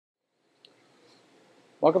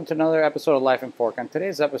Welcome to another episode of Life and Fork. On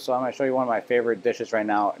today's episode, I'm going to show you one of my favorite dishes right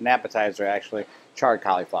now, an appetizer actually, charred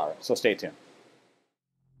cauliflower. So stay tuned.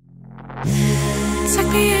 Take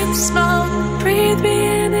me in the smoke, breathe me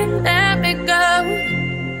in and let me go.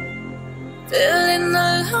 Filling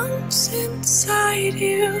the lungs inside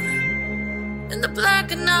you, and the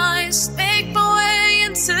blackened eyes make my way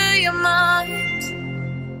into your mind.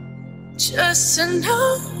 Just to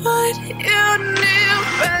know what you knew.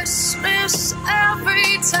 Restless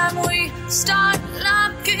every time we start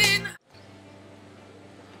locking.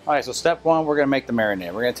 Alright, so step one, we're going to make the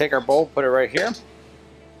marinade. We're going to take our bowl, put it right here.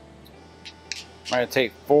 We're going to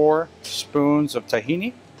take 4 spoons of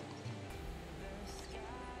tahini.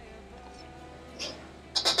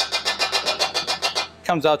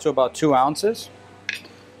 Comes out to about 2 ounces.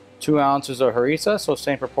 2 ounces of harissa, so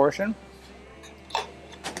same proportion.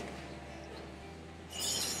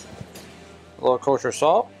 A little kosher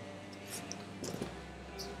salt.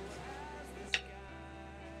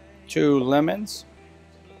 2 lemons.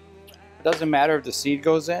 It doesn't matter if the seed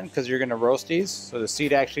goes in because you're going to roast these, so the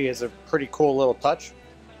seed actually is a pretty cool little touch.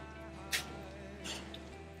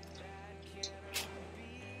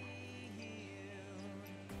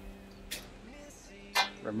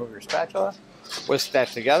 Remove your spatula, whisk that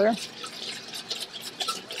together.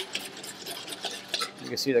 You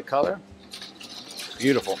can see the color.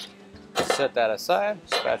 Beautiful. Set that aside,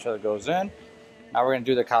 spatula goes in. Now we're going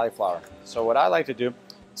to do the cauliflower. So what I like to do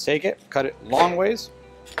is take it, cut it long ways,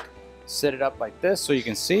 set it up like this so you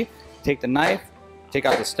can see. Take the knife, take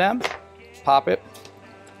out the stem, pop it,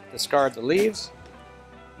 discard the leaves.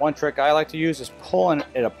 One trick I like to use is pulling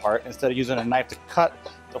it apart instead of using a knife to cut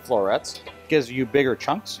the florets. It gives you bigger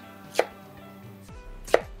chunks.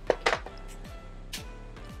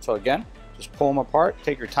 So again, just pull them apart,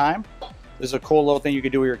 take your time. This is a cool little thing you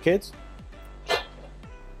could do with your kids.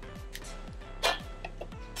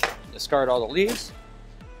 Discard all the leaves.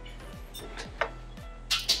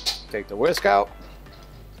 Take the whisk out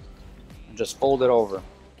and just fold it over.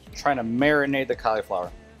 I'm trying to marinate the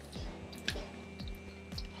cauliflower.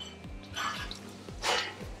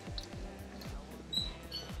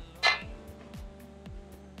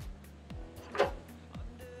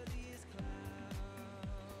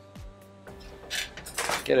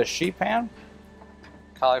 Get a sheet pan.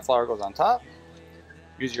 Cauliflower goes on top.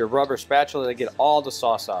 Use your rubber spatula to get all the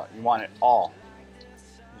sauce out. You want it all.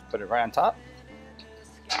 Just put it right on top.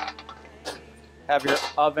 Have your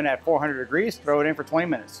oven at 400 degrees. Throw it in for 20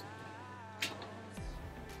 minutes.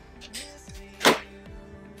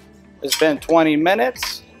 It's been 20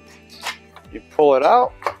 minutes. You pull it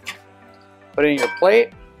out. Put it in your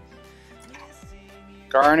plate.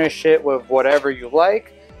 Garnish it with whatever you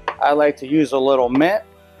like. I like to use a little mint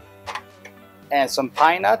and some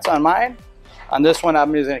pine nuts on mine. On this one,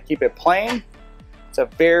 I'm just going to keep it plain. It's a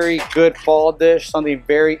very good fall dish, something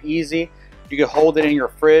very easy. You can hold it in your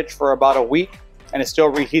fridge for about a week and it still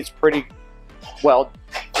reheats pretty well.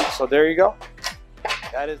 So there you go.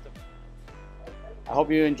 That is I hope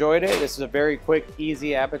you enjoyed it. This is a very quick,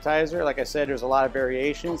 easy appetizer. Like I said, there's a lot of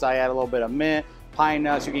variations. I add a little bit of mint, pine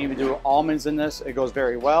nuts. You can even do almonds in this. It goes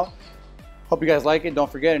very well. Hope you guys like it. Don't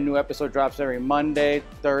forget, a new episode drops every Monday,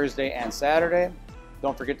 Thursday, and Saturday.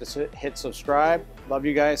 Don't forget to hit subscribe. Love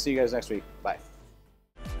you guys. See you guys next week. Bye.